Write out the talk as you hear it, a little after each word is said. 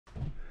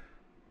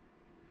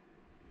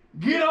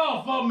Get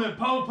off of me,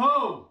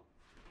 po-po!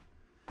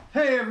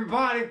 Hey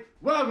everybody,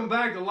 welcome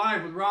back to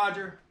Life with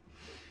Roger.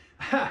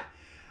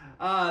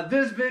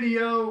 This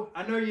video,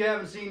 I know you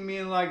haven't seen me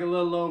in like a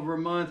little over a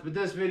month, but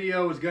this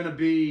video is going to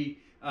be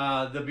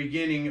the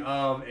beginning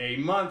of a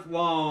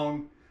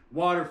month-long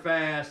water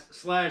fast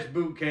 /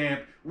 boot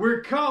camp.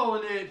 We're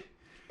calling it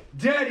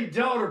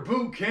Daddy-Daughter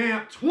Boot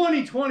Camp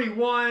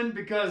 2021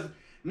 because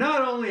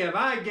not only have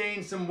I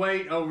gained some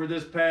weight over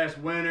this past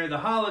winter, the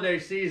holiday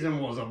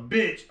season was a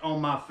bitch on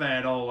my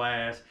fat old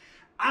ass.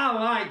 I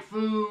like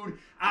food.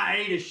 I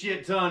ate a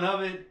shit ton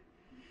of it.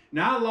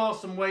 Now, I lost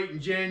some weight in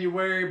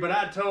January, but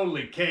I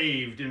totally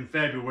caved in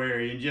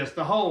February, and just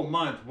the whole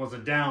month was a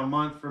down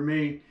month for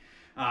me.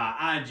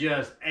 I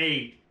just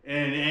ate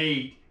and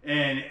ate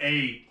and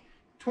ate.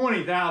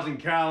 20,000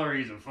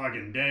 calories a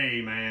fucking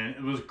day, man.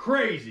 It was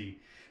crazy.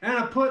 And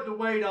I put the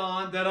weight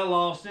on that I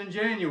lost in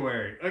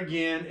January.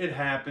 Again, it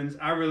happens.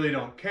 I really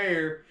don't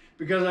care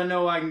because I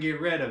know I can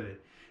get rid of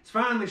it. It's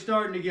finally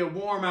starting to get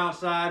warm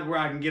outside where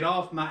I can get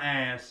off my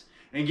ass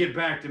and get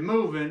back to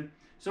moving.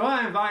 So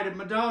I invited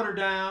my daughter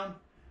down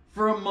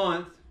for a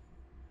month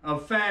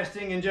of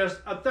fasting and just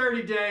a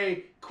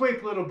 30-day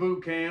quick little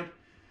boot camp.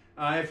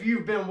 If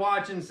you've been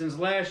watching since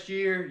last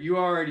year, you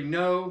already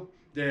know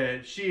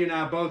that she and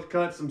I both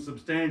cut some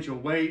substantial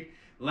weight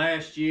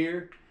last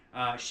year.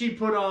 She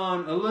put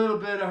on a little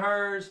bit of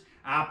hers.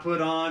 I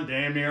put on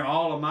damn near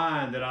all of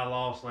mine that I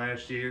lost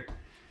last year.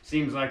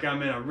 Seems like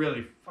I'm in a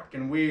really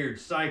fucking weird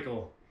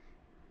cycle.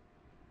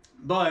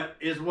 But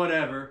it's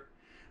whatever.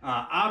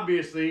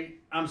 Obviously,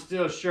 I'm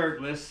still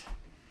shirtless.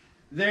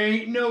 There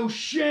ain't no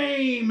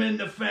shame in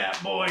the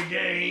fat boy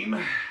game.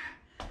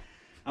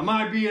 I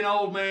might be an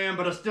old man,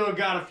 but I still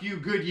got a few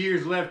good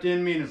years left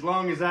in me. And as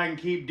long as I can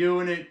keep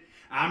doing it,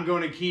 I'm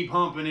going to keep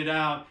humping it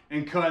out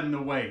and cutting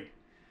the weight.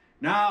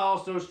 Now, I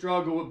also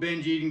struggle with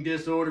binge eating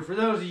disorder. For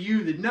those of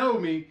you that know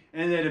me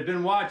and that have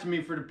been watching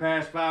me for the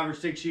past 5 or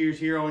 6 years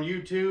here on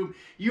YouTube,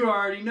 you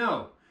already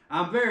know.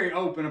 I'm very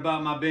open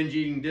about my binge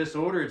eating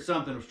disorder. It's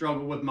something I've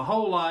struggled with my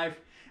whole life,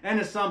 and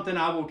it's something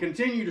I will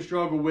continue to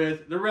struggle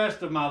with the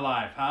rest of my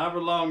life, however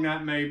long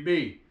that may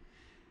be.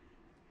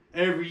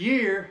 Every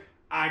year,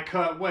 I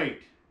cut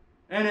weight.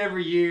 And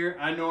every year,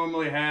 I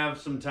normally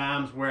have some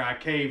times where I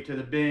cave to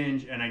the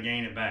binge and I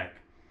gain it back.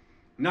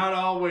 Not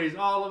always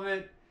all of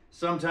it.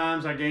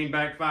 Sometimes I gain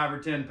back 5 or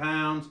 10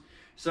 pounds.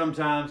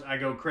 Sometimes I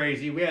go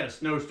crazy. We had a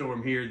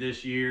snowstorm here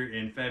this year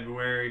in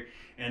February,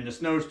 and the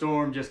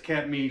snowstorm just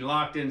kept me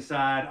locked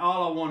inside.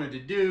 All I wanted to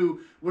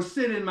do was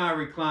sit in my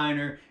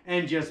recliner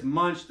and just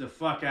munch the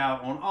fuck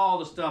out on all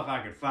the stuff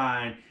I could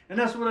find. And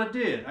that's what I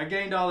did. I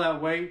gained all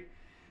that weight.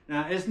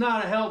 Now, it's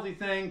not a healthy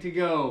thing to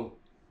go,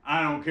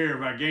 I don't care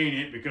if I gain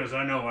it because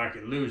I know I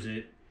can lose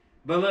it.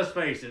 But let's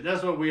face it,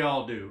 that's what we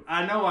all do.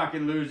 I know I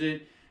can lose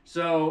it.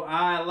 So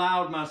I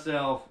allowed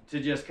myself to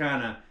just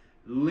kind of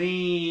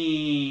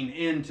lean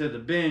into the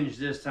binge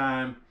this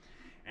time.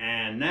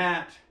 And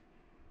that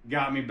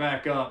got me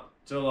back up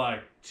to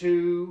like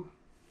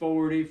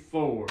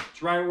 244.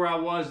 It's right where I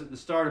was at the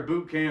start of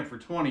boot camp for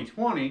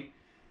 2020.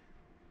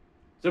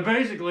 So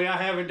basically,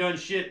 I haven't done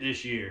shit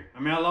this year. I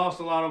mean, I lost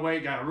a lot of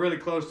weight, got really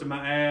close to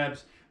my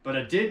abs, but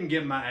I didn't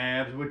get my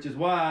abs, which is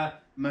why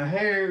my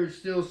hair is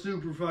still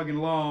super fucking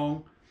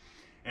long.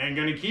 And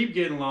gonna keep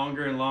getting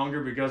longer and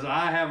longer because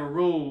I have a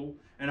rule,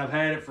 and I've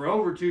had it for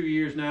over 2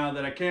 years now,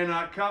 that I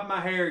cannot cut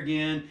my hair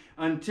again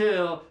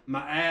until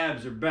my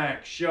abs are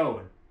back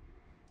showing.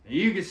 And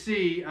you can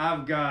see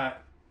I've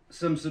got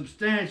some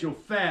substantial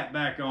fat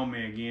back on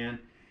me again.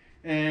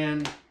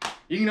 And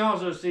you can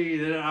also see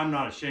that I'm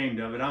not ashamed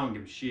of it. I don't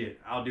give a shit.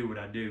 I'll do what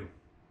I do.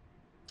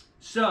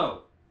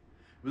 So,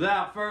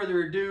 without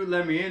further ado,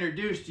 let me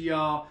introduce to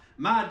y'all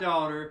my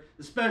daughter,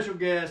 the special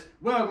guest.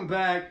 Welcome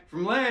back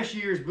from last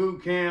year's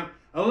boot camp,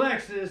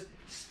 Alexis.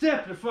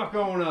 Step the fuck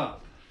on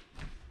up.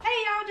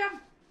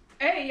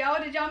 Hey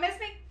y'all, did y'all miss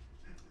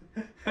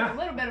me? A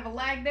little bit of a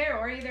lag there,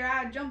 or either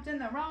I jumped in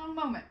the wrong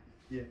moment.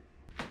 Yeah.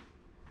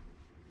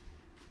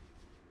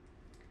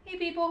 Hey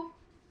people.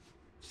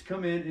 Just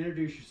come in,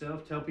 introduce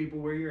yourself, tell people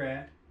where you're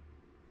at.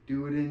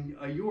 Do it in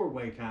a your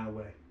way kind of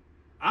way.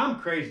 I'm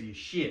crazy as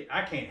shit.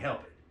 I can't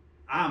help it.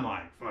 I'm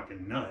like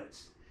fucking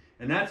nuts.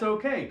 And that's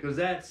okay, because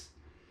that's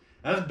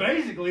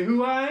basically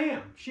who I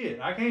am.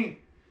 Shit, I can't.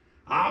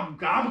 I'm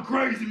a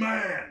crazy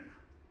man.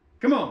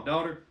 Come on,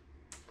 daughter.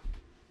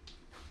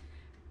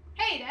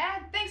 Hey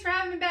Dad, thanks for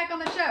having me back on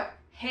the show.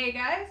 Hey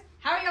guys,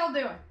 how are y'all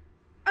doing?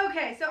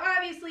 Okay, so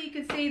obviously you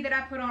can see that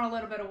I put on a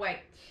little bit of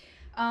weight.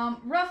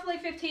 Roughly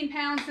 15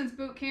 pounds since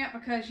boot camp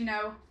because, you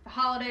know, the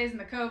holidays and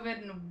the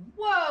COVID and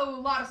whoa,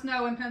 a lot of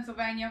snow in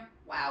Pennsylvania.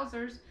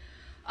 Wowzers.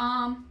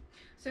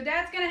 So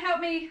Dad's going to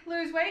help me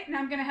lose weight, and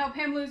I'm going to help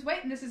him lose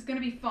weight, and this is going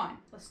to be fun.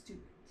 Let's do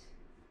it.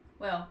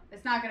 Well,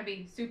 it's not going to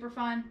be super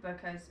fun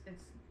because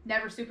it's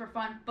never super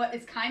fun, but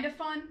it's kind of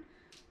fun,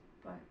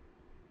 but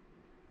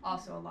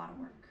also a lot of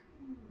work.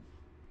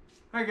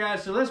 All right,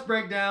 guys, so let's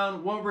break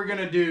down what we're going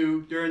to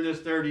do during this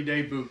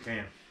 30-day boot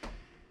camp.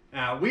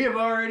 Now, we have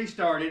already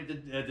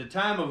started. At the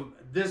time of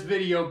this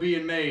video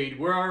being made,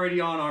 we're already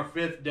on our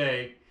 5th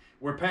day.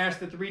 we're past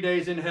the 3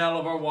 days in hell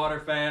of our water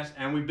fast,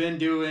 and we've been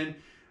doing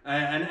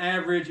an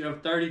average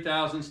of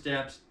 30,000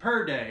 steps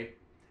per day.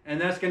 And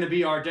that's going to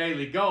be our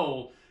daily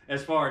goal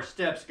as far as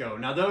steps go.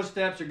 Now, those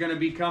steps are going to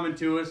be coming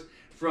to us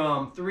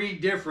from 3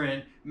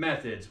 different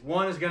methods.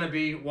 One is going to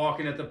be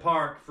walking at the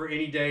park for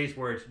any days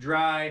where it's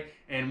dry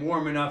and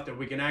warm enough that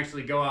we can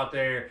actually go out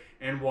there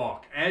and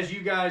walk. As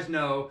you guys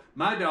know,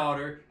 my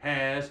daughter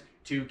has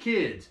 2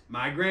 kids,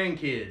 my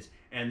grandkids,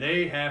 and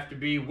they have to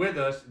be with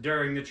us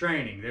during the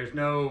training. There's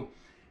no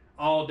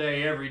all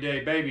day, every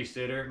day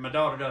babysitter. My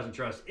daughter doesn't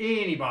trust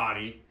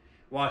anybody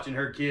watching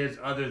her kids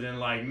other than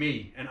like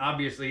me. And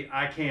obviously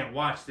I can't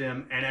watch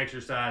them and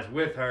exercise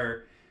with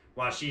her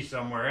while she's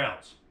somewhere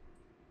else.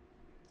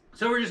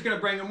 So we're just gonna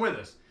bring them with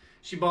us.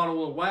 She bought a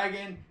little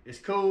wagon, it's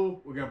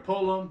cool, we're gonna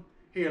pull them.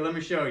 Here, let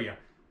me show you.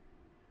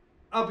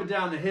 Up and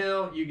down the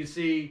hill, you can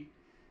see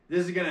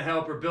this is gonna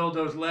help her build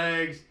those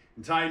legs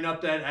and tighten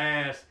up that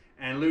ass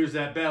and lose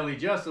that belly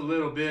just a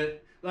little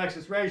bit.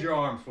 Lexus, raise your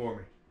arms for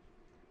me.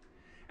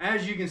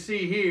 As you can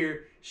see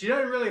here, she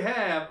doesn't really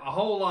have a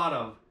whole lot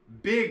of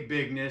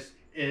bigness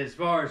as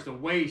far as the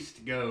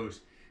waist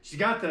goes. She's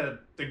got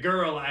the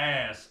girl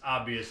ass,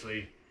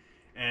 obviously,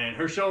 and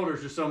her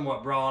shoulders are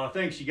somewhat broad. I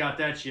think she got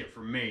that shit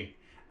from me.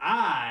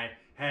 I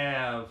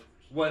have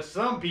what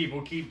some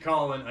people keep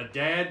calling a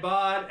dad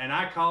bod, and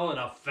I call it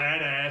a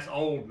fat ass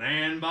old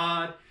man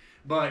bod.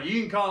 But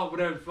you can call it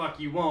whatever the fuck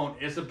you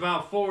want. It's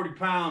about 40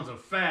 pounds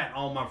of fat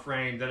on my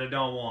frame that I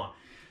don't want.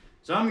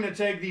 So I'm going to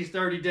take these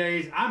 30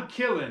 days. I'm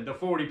killing the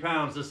 40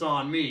 pounds that's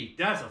on me.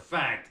 That's a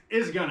fact.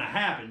 It's going to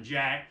happen,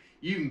 Jack.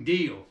 You can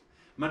deal.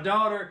 My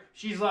daughter,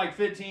 she's like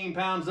 15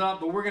 pounds up,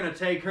 but we're going to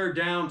take her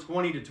down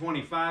 20 to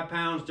 25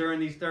 pounds during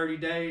these 30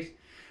 days.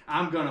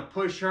 I'm going to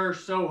push her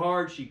so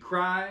hard she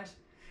cries.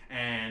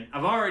 And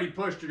I've already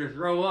pushed her to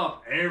throw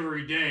up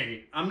every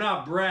day. I'm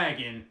not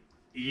bragging.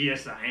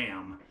 Yes, I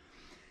am.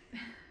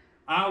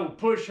 I will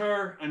push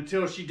her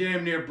until she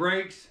damn near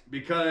breaks,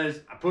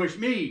 because I push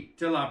me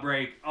till I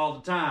break all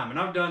the time. And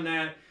I've done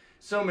that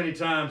so many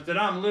times that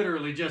I'm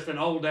literally just an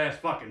old ass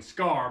fucking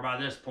scar by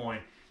this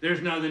point.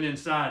 There's nothing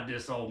inside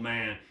this old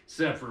man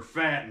except for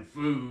fat and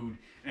food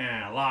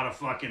and a lot of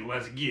fucking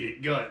let's get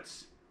it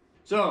guts.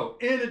 So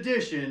in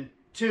addition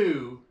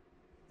to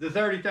the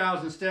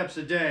 30,000 steps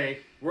a day,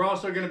 we're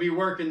also going to be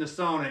working the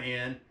sauna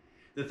in.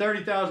 The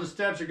 30,000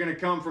 steps are going to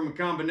come from a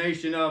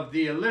combination of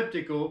the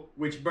elliptical,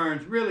 which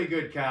burns really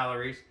good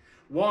calories,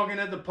 walking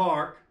at the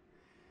park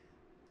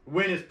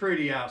when it's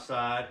pretty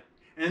outside,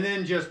 and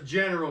then just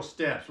general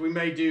steps. We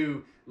may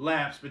do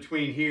laps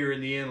between here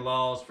and the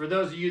in-laws. For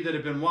those of you that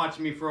have been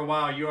watching me for a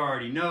while, you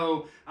already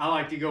know I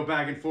like to go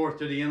back and forth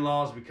to the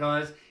in-laws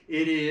because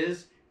it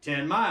is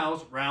 10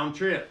 miles round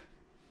trip.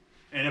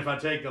 And if I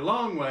take the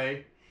long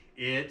way,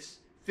 it's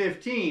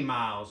 15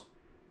 miles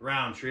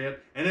round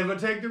trip. And if I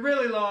take the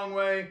really long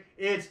way,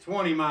 it's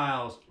 20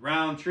 miles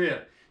round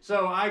trip.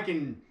 So I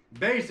can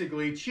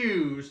basically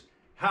choose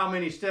how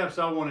many steps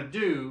I want to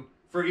do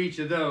for each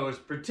of those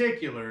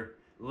particular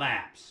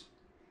laps.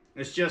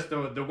 It's just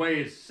the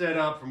way it's set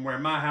up from where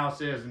my house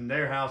is and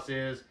their house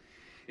is.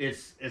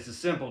 It's a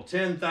simple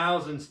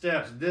 10,000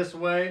 steps this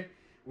way,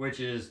 which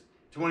is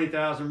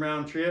 20,000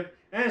 round trip,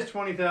 and it's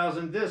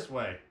 20,000 this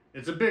way.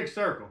 It's a big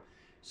circle.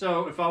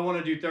 So if I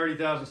want to do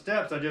 30,000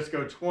 steps, I just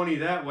go 20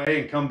 that way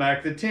and come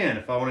back to 10.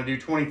 If I want to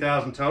do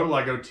 20,000 total,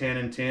 I go 10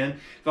 and 10.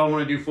 If I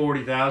want to do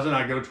 40,000,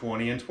 I go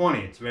 20 and 20.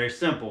 It's very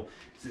simple.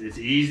 It's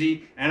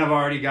easy, and I've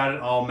already got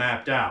it all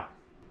mapped out.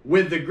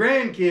 With the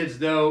grandkids,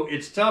 though,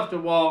 it's tough to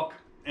walk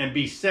and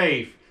be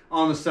safe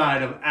on the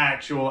side of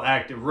actual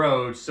active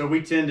roads, so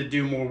we tend to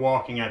do more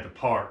walking at the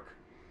park.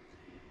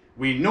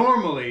 We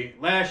normally,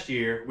 last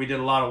year, we did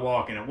a lot of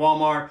walking at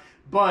Walmart,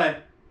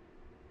 but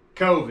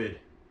COVID.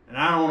 And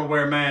I don't want to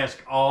wear a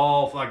mask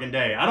all fucking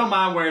day. I don't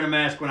mind wearing a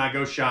mask when I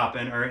go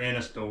shopping or in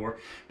a store.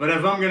 But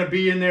if I'm going to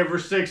be in there for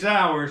 6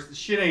 hours, the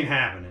shit ain't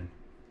happening.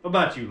 What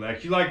about you,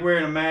 Lex? You like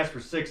wearing a mask for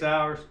 6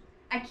 hours?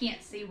 I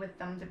can't see with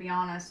them, to be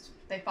honest.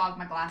 They fog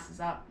my glasses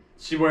up.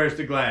 She wears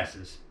the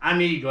glasses. I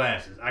need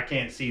glasses. I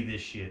can't see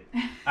this shit.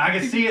 I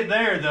can see it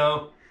there,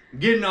 though. I'm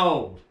getting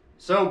old.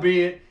 So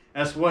be it.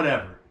 That's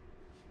whatever.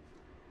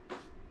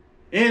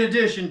 In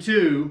addition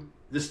to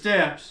the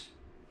steps,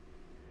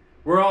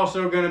 we're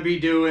also going to be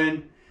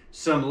doing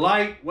some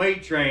light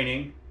weight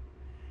training.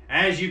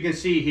 As you can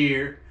see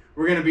here,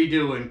 we're going to be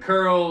doing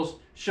curls,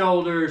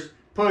 shoulders,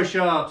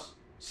 push-ups,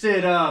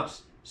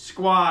 sit-ups,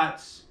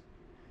 squats.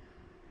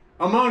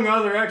 Among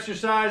other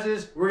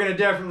exercises, we're going to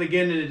definitely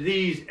get into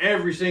these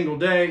every single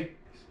day.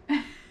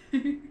 I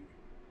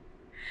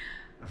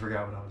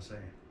forgot what I was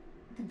saying.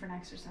 Different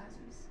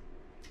exercises.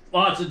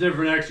 Lots of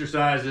different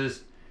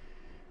exercises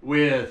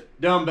with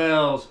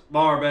dumbbells,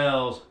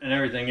 barbells, and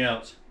everything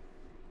else.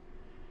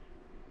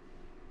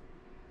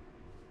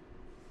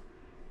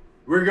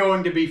 We're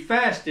going to be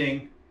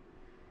fasting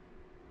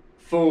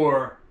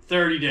for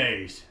 30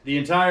 days. The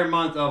entire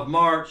month of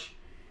March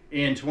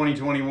in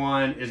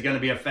 2021 is going to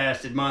be a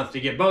fasted month to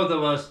get both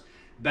of us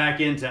back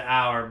into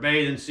our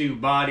bathing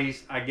suit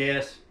bodies, I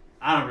guess.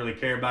 I don't really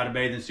care about a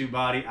bathing suit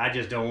body. I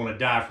just don't want to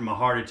die from a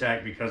heart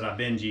attack because I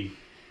binge eat.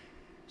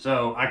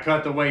 So I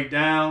cut the weight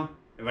down.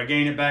 If I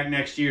gain it back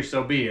next year,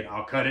 so be it.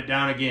 I'll cut it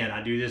down again.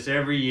 I do this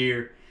every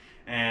year.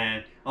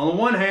 And on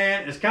the one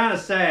hand, it's kind of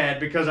sad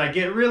because I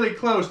get really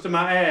close to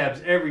my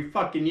abs every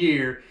fucking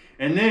year.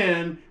 And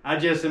then I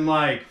just am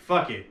like,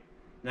 fuck it.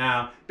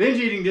 Now, binge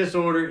eating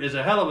disorder is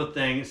a hell of a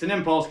thing. It's an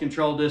impulse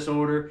control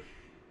disorder.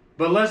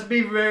 But let's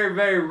be very,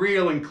 very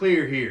real and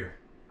clear here.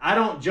 I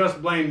don't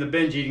just blame the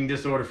binge eating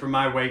disorder for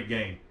my weight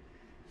gain.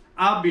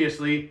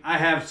 Obviously, I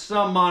have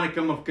some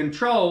modicum of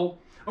control,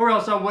 or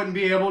else I wouldn't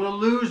be able to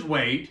lose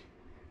weight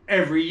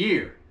every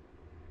year.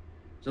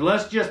 So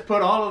let's just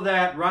put all of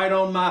that right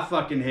on my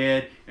fucking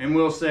head, and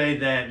we'll say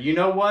that, you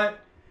know what?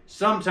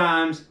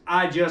 Sometimes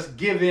I just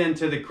give in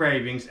to the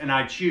cravings and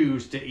I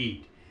choose to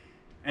eat.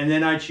 And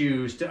then I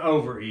choose to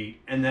overeat,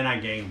 and then I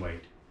gain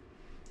weight.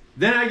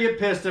 Then I get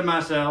pissed at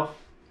myself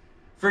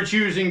for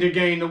choosing to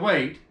gain the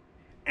weight,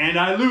 and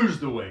I lose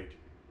the weight.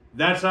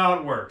 That's how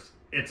it works.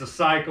 It's a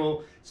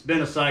cycle. It's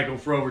been a cycle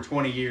for over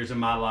 20 years in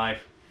my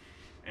life,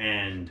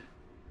 and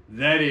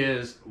that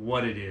is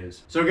what it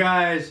is. So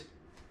guys,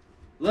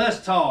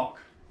 let's talk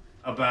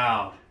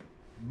about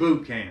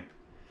boot camp.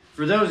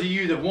 For those of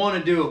you that want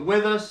to do it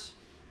with us,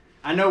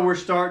 I know we're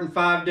starting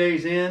 5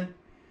 days in.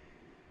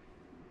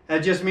 That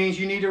just means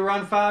you need to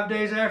run 5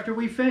 days after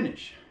we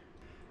finish.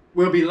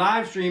 We'll be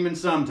live streaming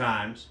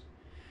sometimes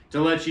to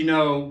let you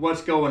know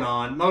what's going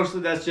on. Mostly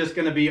that's just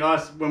going to be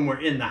us when we're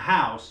in the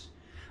house,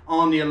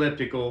 on the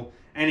elliptical,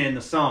 and in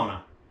the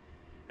sauna.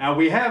 Now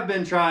we have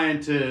been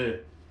trying to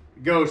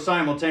go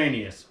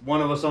simultaneous.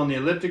 One of us on the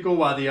elliptical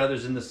while the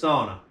other's in the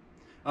sauna.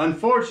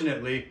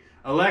 Unfortunately,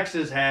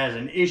 Alexis has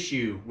an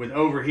issue with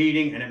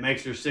overheating and it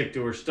makes her sick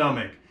to her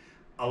stomach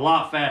a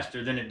lot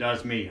faster than it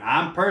does me.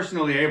 I'm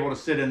personally able to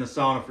sit in the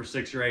sauna for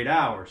 6 or 8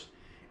 hours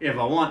if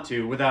I want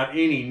to without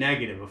any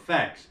negative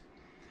effects.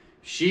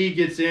 She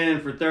gets in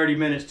for 30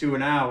 minutes to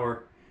an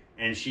hour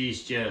and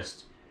she's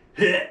just,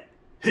 Dad,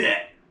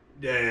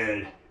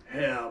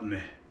 help me.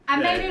 I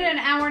made it an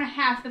hour and a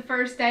half the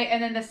first day,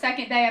 and then the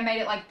second day I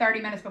made it like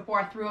 30 minutes before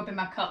I threw up in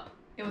my cup.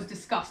 It was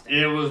disgusting.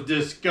 It was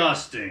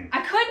disgusting.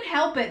 I couldn't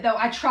help it though.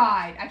 I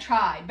tried,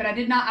 but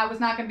I was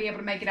not going to be able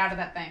to make it out of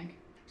that thing.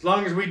 As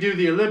long as we do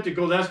the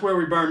elliptical, that's where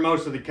we burn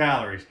most of the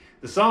calories.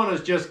 The sauna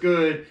is just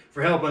good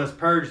for helping us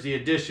purge the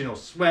additional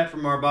sweat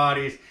from our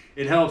bodies.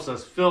 It helps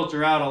us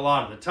filter out a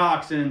lot of the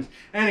toxins,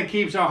 and it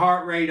keeps our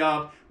heart rate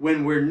up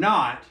when we're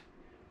not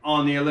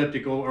on the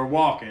elliptical or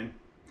walking.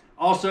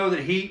 Also,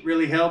 the heat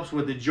really helps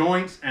with the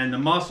joints and the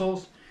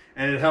muscles,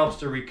 and it helps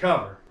to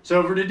recover.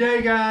 So for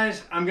today,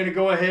 guys, I'm going to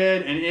go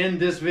ahead and end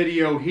this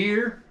video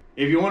here.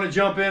 If you want to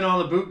jump in on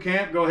the boot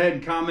camp, go ahead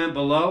and comment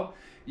below.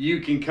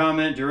 You can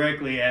comment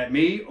directly at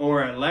me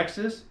or at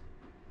Lexus.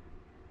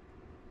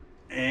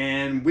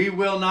 And we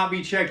will not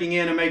be checking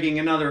in and making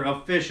another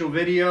official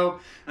video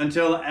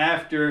until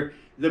after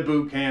the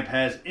boot camp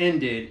has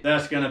ended.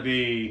 That's going to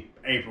be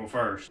April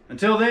 1st.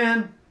 Until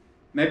then,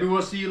 maybe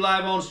we'll see you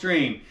live on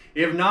stream.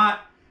 If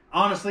not,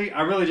 honestly,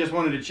 I really just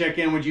wanted to check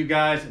in with you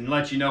guys and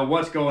let you know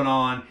what's going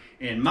on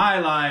in my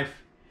life.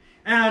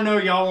 And I know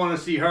y'all want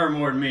to see her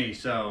more than me,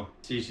 so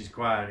see, she's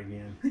quiet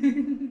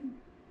again.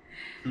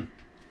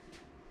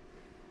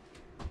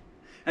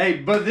 Hey,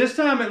 but this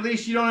time at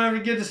least you don't ever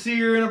get to see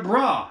her in a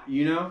bra,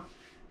 you know?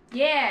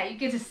 Yeah, you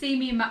get to see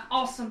me in my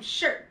awesome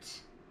shirt.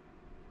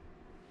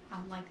 I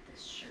like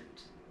this shirt.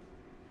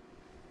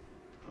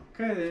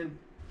 Okay then.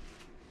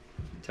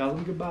 Tell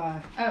them goodbye.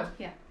 Oh,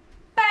 yeah.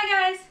 Bye,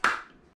 guys.